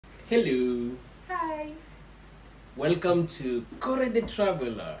Hello, Hi. welcome to Kore the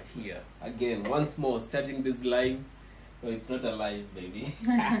Traveler here again, once more, starting this live. Oh, it's not a live, baby,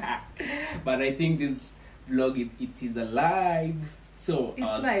 but I think this vlog it is alive. So It's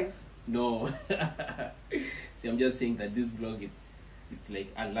live. No, see, I'm just saying that this vlog it's like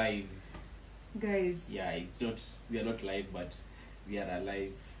alive. Guys, Yeah, it's not. We are not live, but we are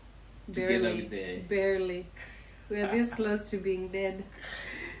alive together barely. with the. Barely. We are this close to being dead.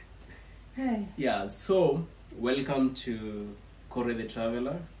 Hey. Yeah, so welcome to Kore the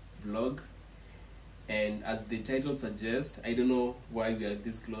Traveler vlog. And as the title suggests, I don't know why we are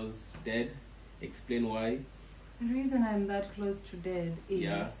this close dead. Explain why. The reason I'm that close to dead is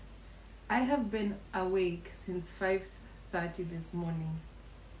Yeah. I have been awake since 5:30 this morning.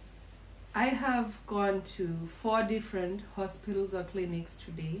 I have gone to 4 different hospitals or clinics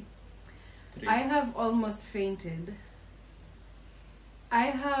today. 3. I have almost fainted. I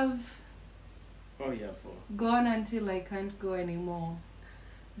have Oh yeah, 4. gone until I can't go anymore.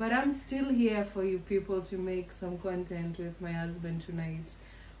 But I'm still here for you people to make some content with my husband tonight.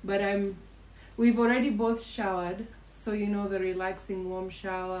 But we've already both showered, so you know, the relaxing warm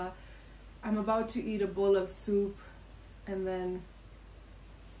shower. I'm about to eat a bowl of soup and then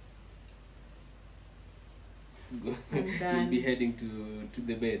I'm done. You'll be heading to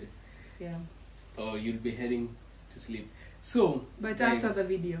the bed, yeah. or you'll be heading to sleep. So, But guys, after the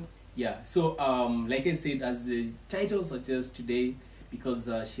video. yeah. So like I said, as the title suggests today, because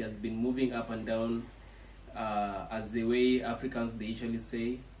she has been moving up and down, as the way Africans they usually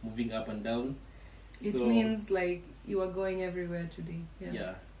say, moving up and down. It So, means like you are going everywhere today.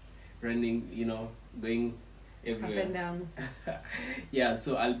 yeah, running, going everywhere. Up and down. Yeah,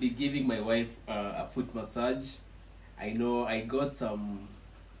 so I'll be giving my wife a foot massage. I know I got some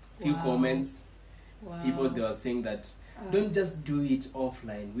few Wow. comments. Wow. People they were saying that don't just do it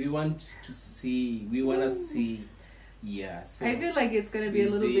offline. We want to see. We wanna see. Yeah. So I feel like it's gonna be a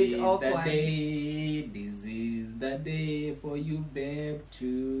little bit awkward. This is the day for you, babe,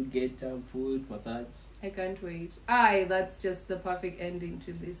 to get a foot massage. I can't wait. That's just the perfect ending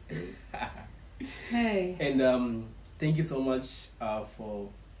to this day. Hey. And thank you so much for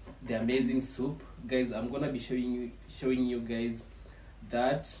the amazing soup, guys. I'm gonna be showing you guys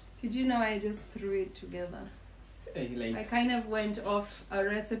that. Did you know I just threw it together? Like I kind of went off a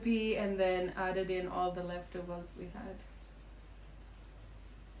recipe and then added in all the leftovers we had.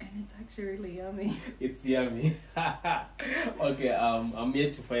 And it's actually really yummy. it's yummy. Okay, I'm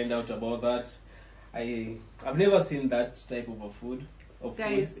yet to find out about that. I've never seen that type of a food.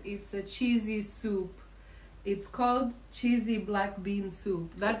 Guys, it's a cheesy soup. It's called cheesy black bean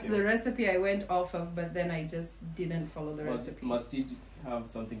soup. That's Okay. the recipe I went off of, but then I just didn't follow the recipe. Must it have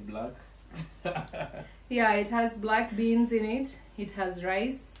something black? Yeah, it has black beans in it. It has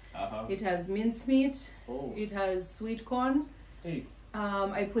rice. Uh-huh. It has mincemeat. Oh. It has sweet corn. Hey,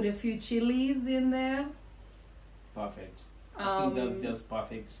 I put a few chilies in there. perfect. I think that's just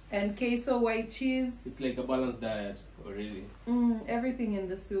perfect. And queso white cheese. It's like a balanced diet already. Everything in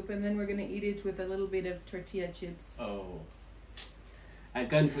the soup, and then we're gonna eat it with a little bit of tortilla chips. Oh, I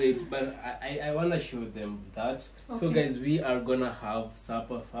can't wait, but I wanna show them that. So Okay. guys, we are gonna have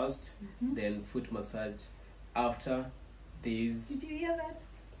supper first, Mhm. then foot massage after this Did you hear that?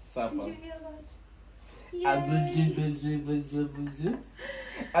 supper. Did you hear that?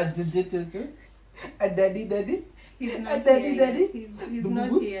 Daddy. He's not Daddy, here daddy. yet. He's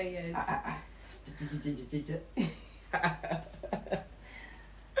not here yet.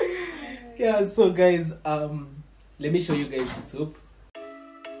 Yeah, so guys, let me show you guys the soup.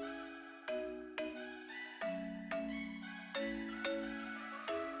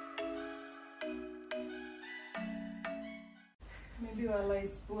 Maybe while I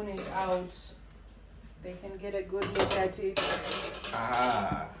spoon it out, they can get a good look at it.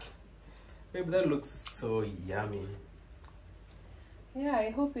 Babe, that looks so yummy. Yeah, I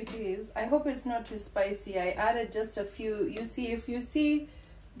hope it is. I hope it's not too spicy. I added just a few. You see, if you see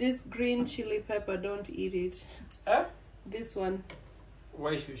this green chili pepper, don't eat it. Huh? This one,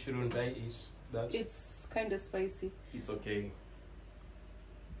 Why shouldn't I eat that? it's kind of spicy. It's okay.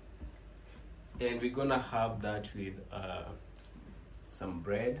 And we're gonna have that with some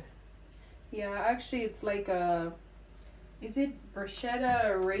bread. Yeah, actually it's like a, is it bruschetta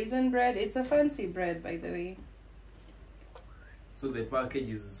or raisin bread? It's a fancy bread, by the way. So the package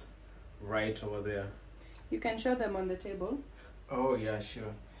is right over there. You can show them on the table. Oh yeah,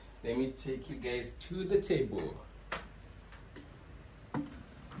 sure. Let me take you guys to the table.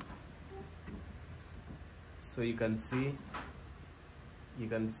 So you can see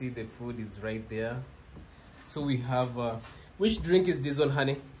the food is right there. So we have which drink is this one,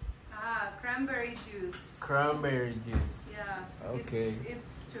 honey? cranberry juice. Cranberry juice. Yeah. Okay.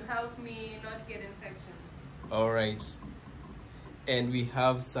 It's to help me not get infections. All right. And we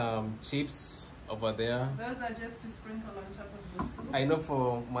have some chips over there. Those are just to sprinkle on top of the soup. I know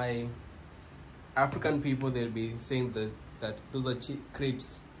for my African people, they'll be saying that those are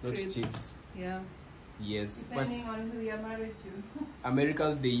crepes, not Crepes. chips. Yeah. Yes, Depending on who you're married to.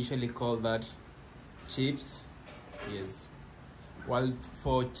 Americans, they usually call that chips. Yes. While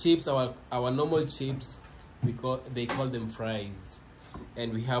for chips, our normal chips, they call them fries.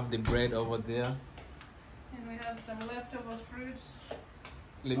 And we have the bread over there. And we have some leftover fruit.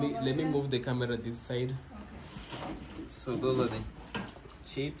 Let me move the camera this side. Okay. So those are the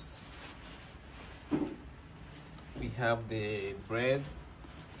chips. We have the bread.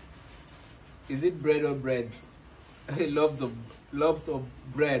 Is it bread or breads? loaves of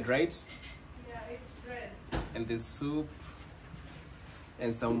bread, right? Yeah, it's bread. And the soup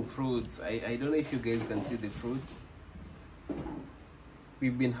and some fruits. I don't know if you guys can see the fruits.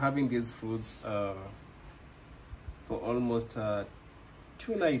 We've been having these fruits for almost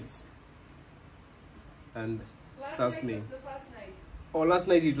 2 nights, and trust me. Was the first night. Oh, last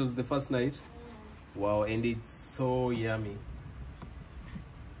night it was the first night. Wow, and it's so yummy.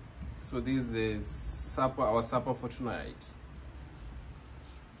 So this is our supper for tonight.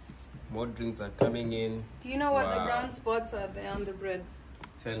 More drinks are coming in. Do you know what the Wow. brown spots are there on the bread?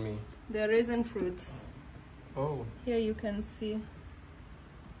 Tell me. They're raisin fruits. Oh, Here you can see.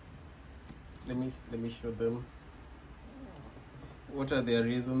 let me show them. What are their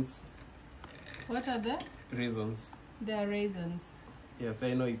reasons? What are they? Reasons. They're raisins. Yes,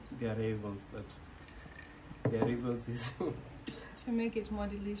 I know they are reasons, but their reasons is To make it more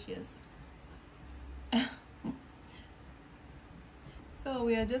delicious. So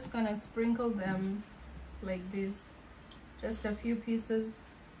we are just gonna sprinkle them like this. Just a few pieces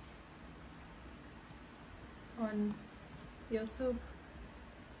on your soup.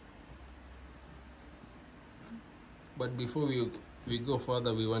 But before we go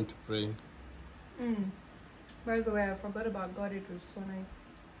further, we want to pray. By the way, I forgot about God. It was so nice.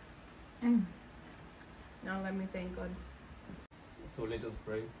 Now let me thank God. So let us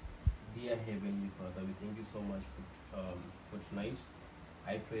pray. Dear Heavenly Father, we thank you so much for tonight.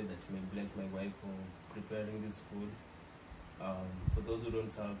 I pray that you may bless my wife for preparing this food. For those who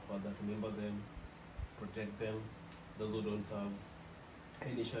don't have, Father, remember them, protect them. Those who don't have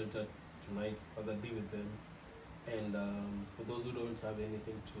any shelter tonight, Father, be with them. And for those who don't have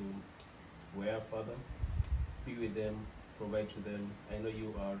anything to wear, Father, be with them, provide to them. I know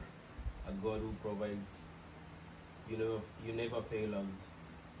you are a God who provides. You never fail us.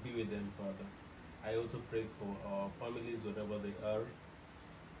 Be with them, Father. I also pray for our families, wherever they are.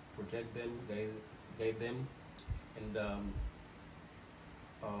 Protect them, guide them, and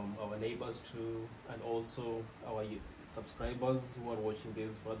our neighbors too, and also our subscribers who are watching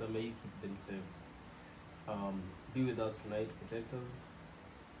this. Father, may you keep them safe. Be with us tonight, protect us.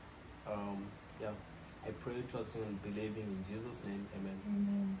 Yeah, I pray, trusting and believing in Jesus' name. Amen.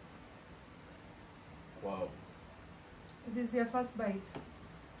 Amen. Wow. This is your first bite.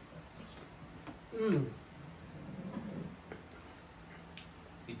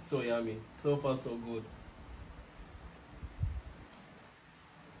 It's so yummy. So far, so good.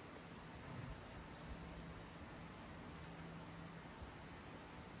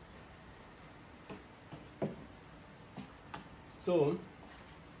 So,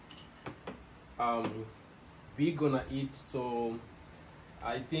 we're gonna eat. So,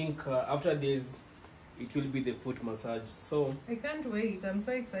 I think after this, it will be the foot massage. So, I can't wait. I'm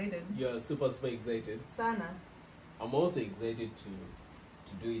so excited. you're super excited. Sana. I'm also excited to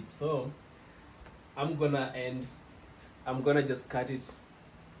do it. So, I'm gonna just cut it.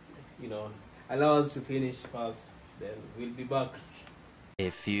 Allow us to finish first. Then we'll be back.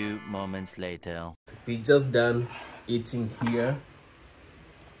 A few moments later. We just done eating here.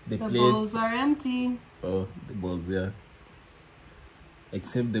 The plates. bowls are empty. Oh, the bowls, yeah.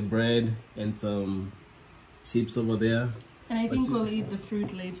 Except the bread and some chips over there. And I think But we'll eat the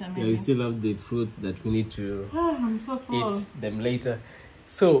fruit later, maybe. Yeah, we still have the fruits that we need to I'm so full. eat them later.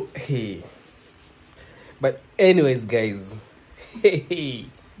 So, hey. But anyways, guys. Hey.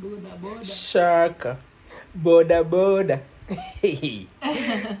 Boda, boda. Shark. Boda boda. Hey.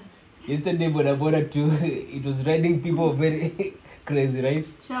 Yesterday, boda boda too. It was riding people very crazy, right?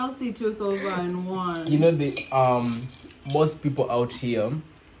 Chelsea took over and won. You know, the most people out here,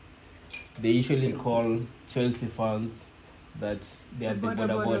 they usually call Chelsea fans that they are the boda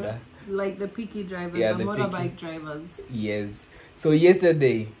boda. Like the picky drivers, Yeah, the the motorbike drivers. Yes. So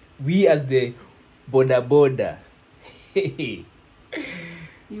yesterday, we as the boda boda,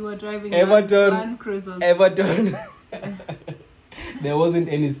 You were driving Everton. Land Cruisers. Everton. There wasn't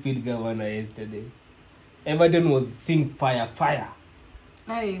any speed governor yesterday. Everton was saying fire, fire,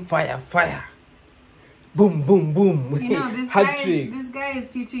 Hey. fire, fire. Boom, boom, boom. You know, this Hat-trick. guy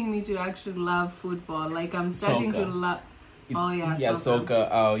is teaching me to actually love football. Like, I'm starting to love. Oh yeah,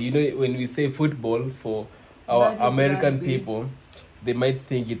 soccer. You know, when we say football for our That is American rugby. people, they might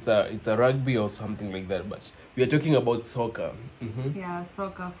think it's a rugby or something like that. But we are talking about soccer. Mm-hmm. Yeah,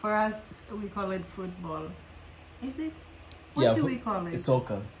 soccer. For us, we call it football. Is it? What Yeah, do we call it?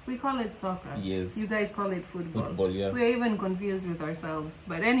 Soccer. We call it soccer. Yes. You guys call it football. Football, yeah. We're even confused with ourselves.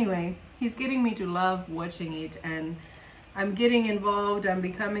 But anyway, he's getting me to love watching it, and I'm getting involved. I'm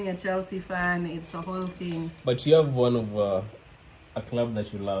becoming a Chelsea fan. It's a whole thing. But you have one of a club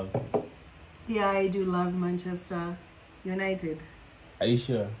that you love. Yeah, I do love Manchester United. Are you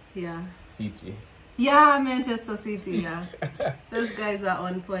sure? Yeah. City. Yeah, Manchester City, yeah. Those guys are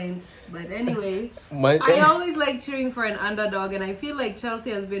on point. But anyway, I always like cheering for an underdog, and I feel like Chelsea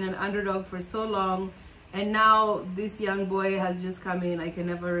has been an underdog for so long, and now this young boy has just come in. I can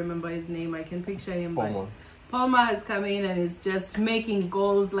never remember his name. I can picture him, but Palmer has come in and is just making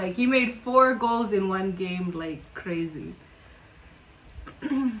goals. Like, he made 4 goals in one game, like crazy.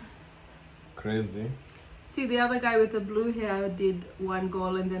 Crazy. See, the other guy with the blue hair did 1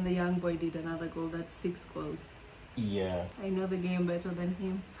 goal, and then the young boy did another goal. That's 6 goals. Yeah. I know the game better than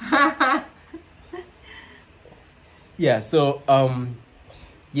him. Yeah, so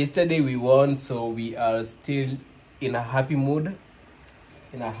yesterday we won, so we are still in a happy mood,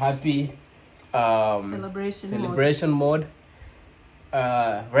 in a happy celebration mode.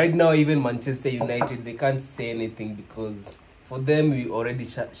 Right now, even Manchester United, they can't say anything because for them we already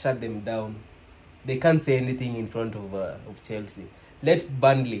shut them down. They can't say anything in front of Chelsea. Let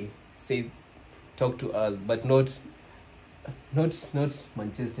Burnley talk to us, but not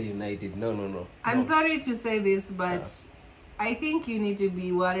Manchester United. No. I'm sorry to say this, but I think you need to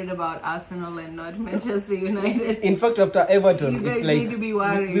be worried about Arsenal and not Manchester United. In fact, after Everton, You guys it's like need to be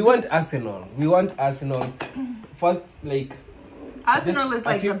worried. we want Arsenal. We want Arsenal first. Like Arsenal is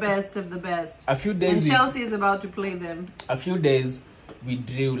like the best of the best. A few days. And Chelsea is about to play them. A few days we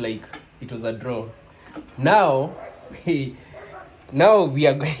drew like it was a draw. Now we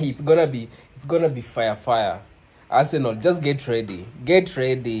are going. It's gonna be fire. Arsenal, just get ready. Get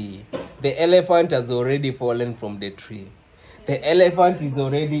ready. The elephant has already fallen from the tree. The elephant is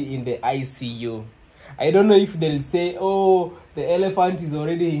already in the ICU. I don't know if they'll say, oh, the elephant is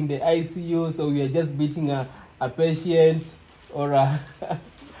already in the ICU, so we are just beating a patient or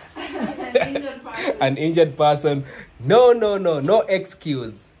an injured person. No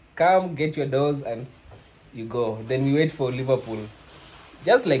excuse. Come, get your dose, and you go. Then we wait for Liverpool.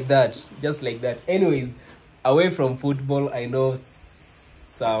 Just like that. Anyways, away from football, I know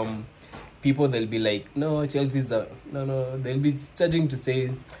some people, they'll be like, no, Chelsea's no. They'll be starting to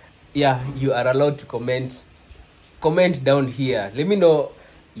say, yeah, you are allowed to comment down here. Let me know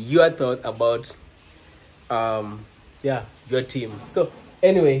your thought about your team. So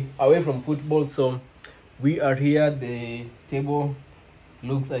anyway, away from football, so we are here. The table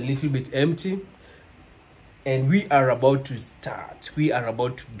looks a little bit empty, and we are about to start. We are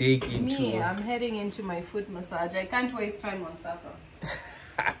about to dig into... Me, I'm heading into my foot massage. I can't waste time on supper.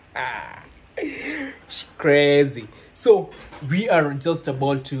 Crazy. So we are just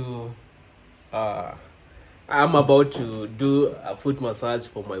about to I'm about to do a foot massage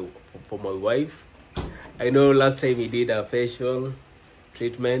for my wife. I know last time we did a face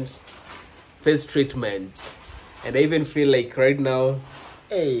treatment, and I even feel like right now,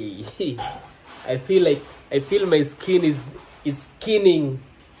 hey, I feel my skin is skinning.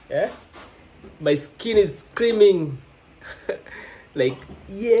 Yeah, my skin is screaming. Like,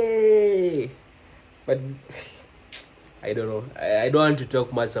 yay! But I don't know. I don't want to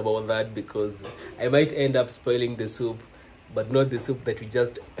talk much about that because I might end up spoiling the soup, but not the soup that we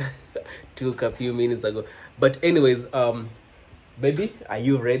just took a few minutes ago. But anyways, baby, are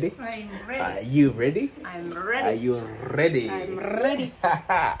you ready? I'm ready. Are you ready? I'm ready. Are you ready? I'm ready.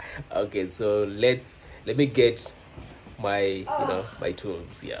 Okay, so let me get my my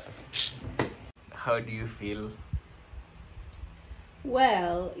tools. Yeah. How do you feel?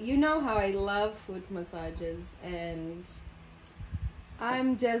 Well, you know how I love foot massages, and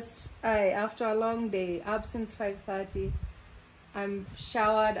I'm just after a long day, up since 5:30. I'm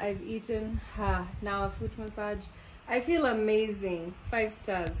showered, I've eaten, now a foot massage. I feel amazing. 5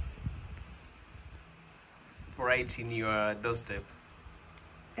 stars. Right in your doorstep.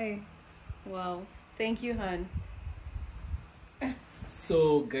 Hey, wow. Thank you, hon.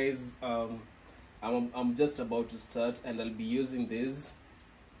 So guys, I'm just about to start, and I'll be using this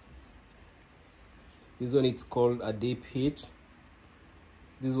This one, it's called a deep heat.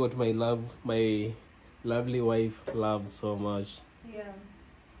 This is what my lovely wife loves so much. Yeah.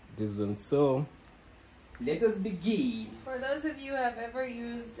 This one. So let us begin. For those of you who have ever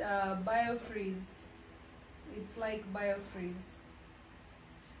used biofreeze, it's like biofreeze.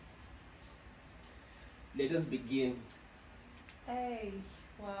 Let us begin. Hey,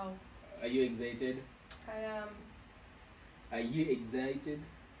 wow. Are you excited? I am. Are you excited?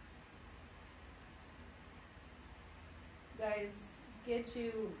 Guys, get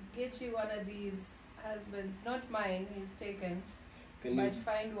you one of these husbands. Not mine, he's taken. Can But you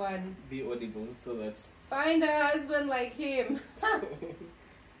find one. be audible so that Find a husband like him.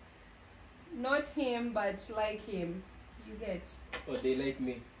 Not him, but like him. You get. or they like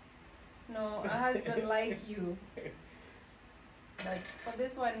me? No, a husband like you. But for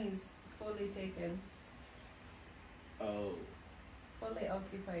this one, he's fully taken. Oh. Fully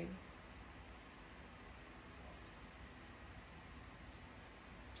occupied.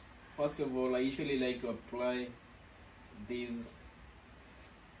 First of all, I usually like to apply these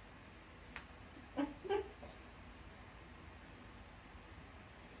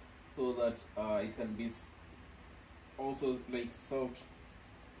so that it can be also like soft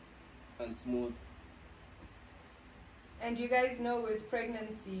and smooth. And you guys know with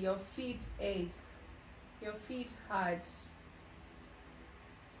pregnancy, your feet ache. Your feet hurt.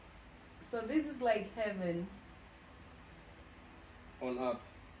 So this is like heaven. On earth.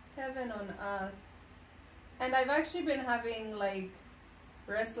 Heaven on earth. And I've actually been having like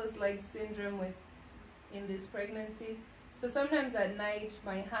restless leg syndrome in this pregnancy. So sometimes at night,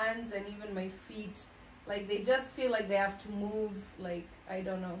 my hands and even my feet, like they just feel like they have to move, like I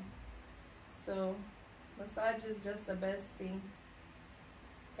don't know. So massage is just the best thing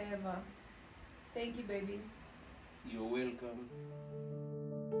ever. Thank you, baby. You're welcome.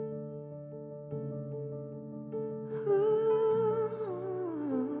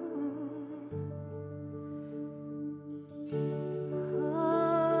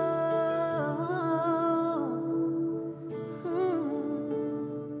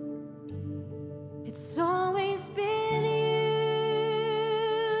 It's always been you,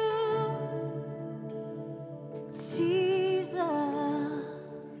 Jesus.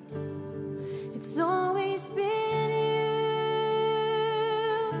 It's always been you,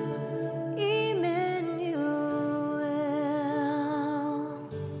 Emmanuel.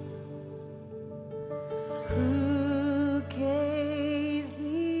 Who gave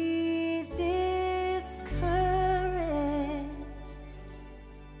me this courage?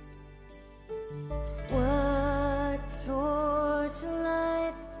 What torch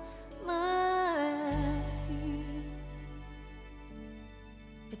lights my feet?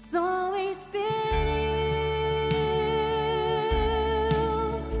 It's always been you,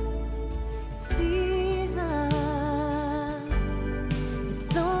 Jesus.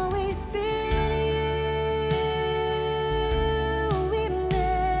 It's always been you,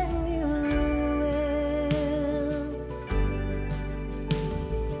 Emmanuel.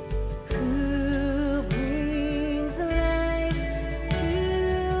 Who brings life to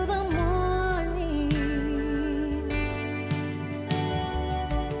the morning?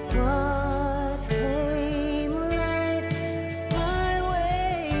 What flame lights my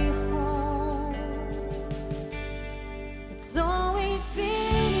way home? It's always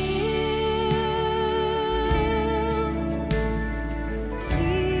been you,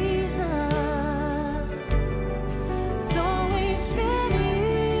 Jesus. It's always been you,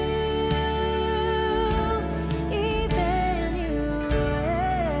 Emmanuel.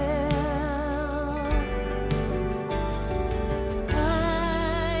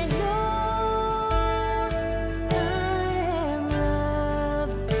 I know I am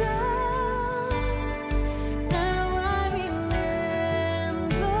loved so. Now I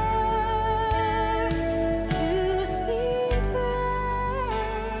remember to see praise.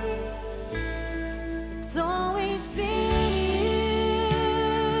 It's always been you,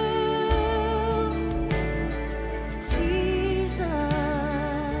 Jesus.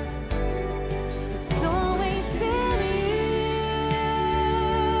 It's always been you,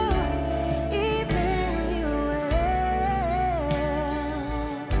 Emmanuel.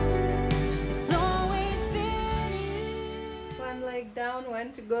 It's always been you. One leg down,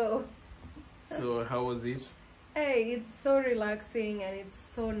 one to go. So how was it? Hey, it's so relaxing and it's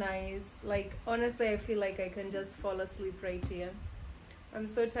so nice. Like, honestly, I feel like I can just fall asleep right here. I'm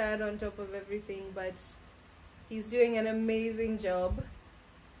so tired on top of everything, but he's doing an amazing job.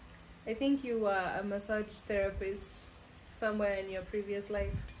 I think you were a massage therapist somewhere in your previous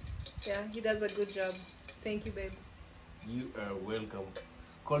life. Yeah, he does a good job. Thank you, babe. You are welcome.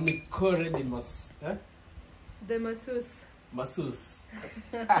 Call me Corey the Mas. Huh? The masseuse. Masseuse.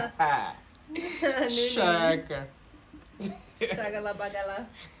 Nini. Shaka. Shagala bagala.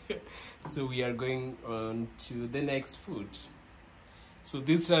 So we are going on to the next food. So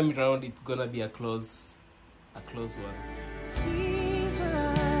this time around, it's gonna be a close one. Jesus,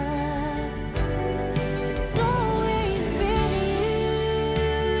 it's always been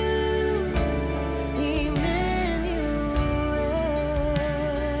you, Emmanuel,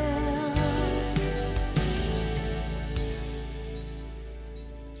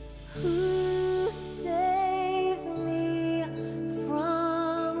 who saves me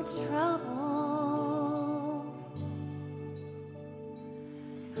from trouble,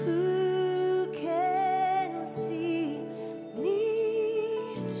 who can see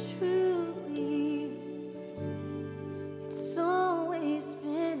me truly. It's always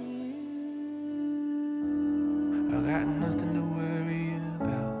been I got nothing to worry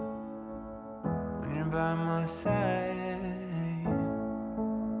about when you're by my side.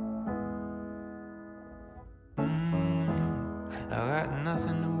 I got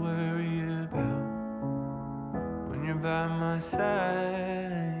nothing to worry about when you're by my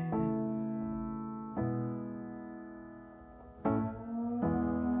side.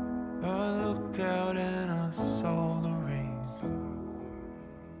 I looked out and I saw the rain.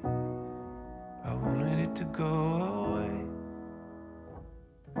 I wanted it to go away.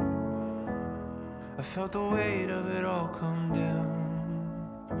 I felt the weight of it all come down.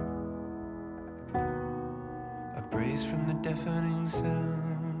 I braced from the deafening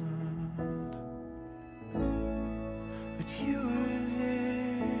sound, but you were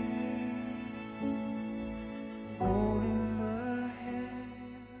there, holding my hand.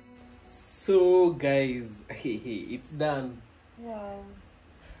 So guys, it's done. Wow.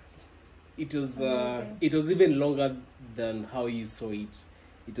 It was Amazing. it was even longer than how you saw it.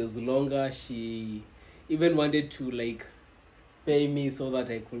 It was longer. She even wanted to like pay me so that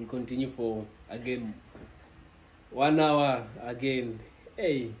I could continue for again 1 hour again.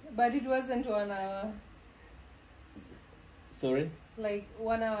 Hey, But it wasn't 1 hour. sorry. Like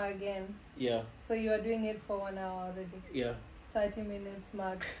 1 hour again. Yeah, So you are doing it for 1 hour already. yeah, 30 minutes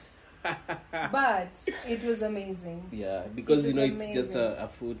max. But it was amazing. yeah. Because It you know was it's just amazing. a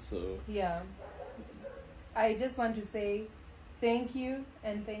food, so Yeah. I just want to say thank you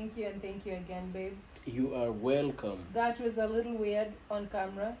and thank you and thank you again, babe. you are welcome. That was a little weird on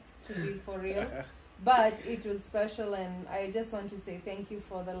camera, to be for real. But it was special, and I just want to say thank you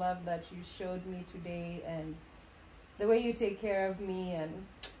for the love that you showed me today and the way you take care of me. And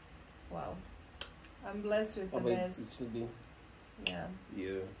wow, I'm blessed with the But it best. should be. Yeah,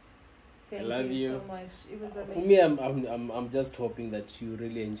 Yeah. thank love you you. so much. It was amazing. For me, I'm just hoping that you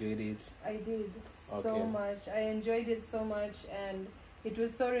really enjoyed it. I did so Okay. much. I enjoyed it so much, and it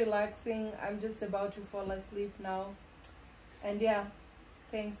was so relaxing. I'm just about to fall asleep now. And yeah,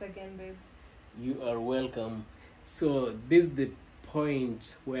 thanks again, babe. You are welcome. So this is the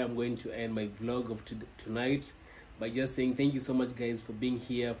point where I'm going to end my vlog of tonight by just saying thank you so much, guys, for being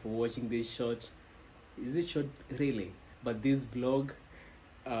here, for watching this short. Is it short, really? But this vlog,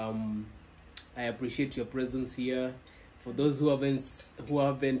 I appreciate your presence here. For those who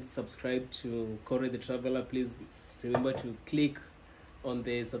haven't subscribed to Kore the Traveler, please remember to click on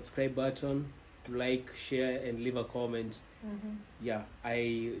the subscribe button, like, share, and leave a comment. Yeah,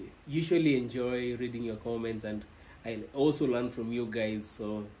 I usually enjoy reading your comments, and I also learn from you guys.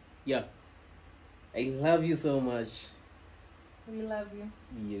 So yeah, I love you so much. We love you.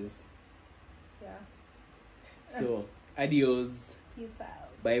 Yes. Yeah. So adios. Peace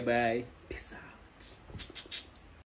out. Bye bye. Peace out.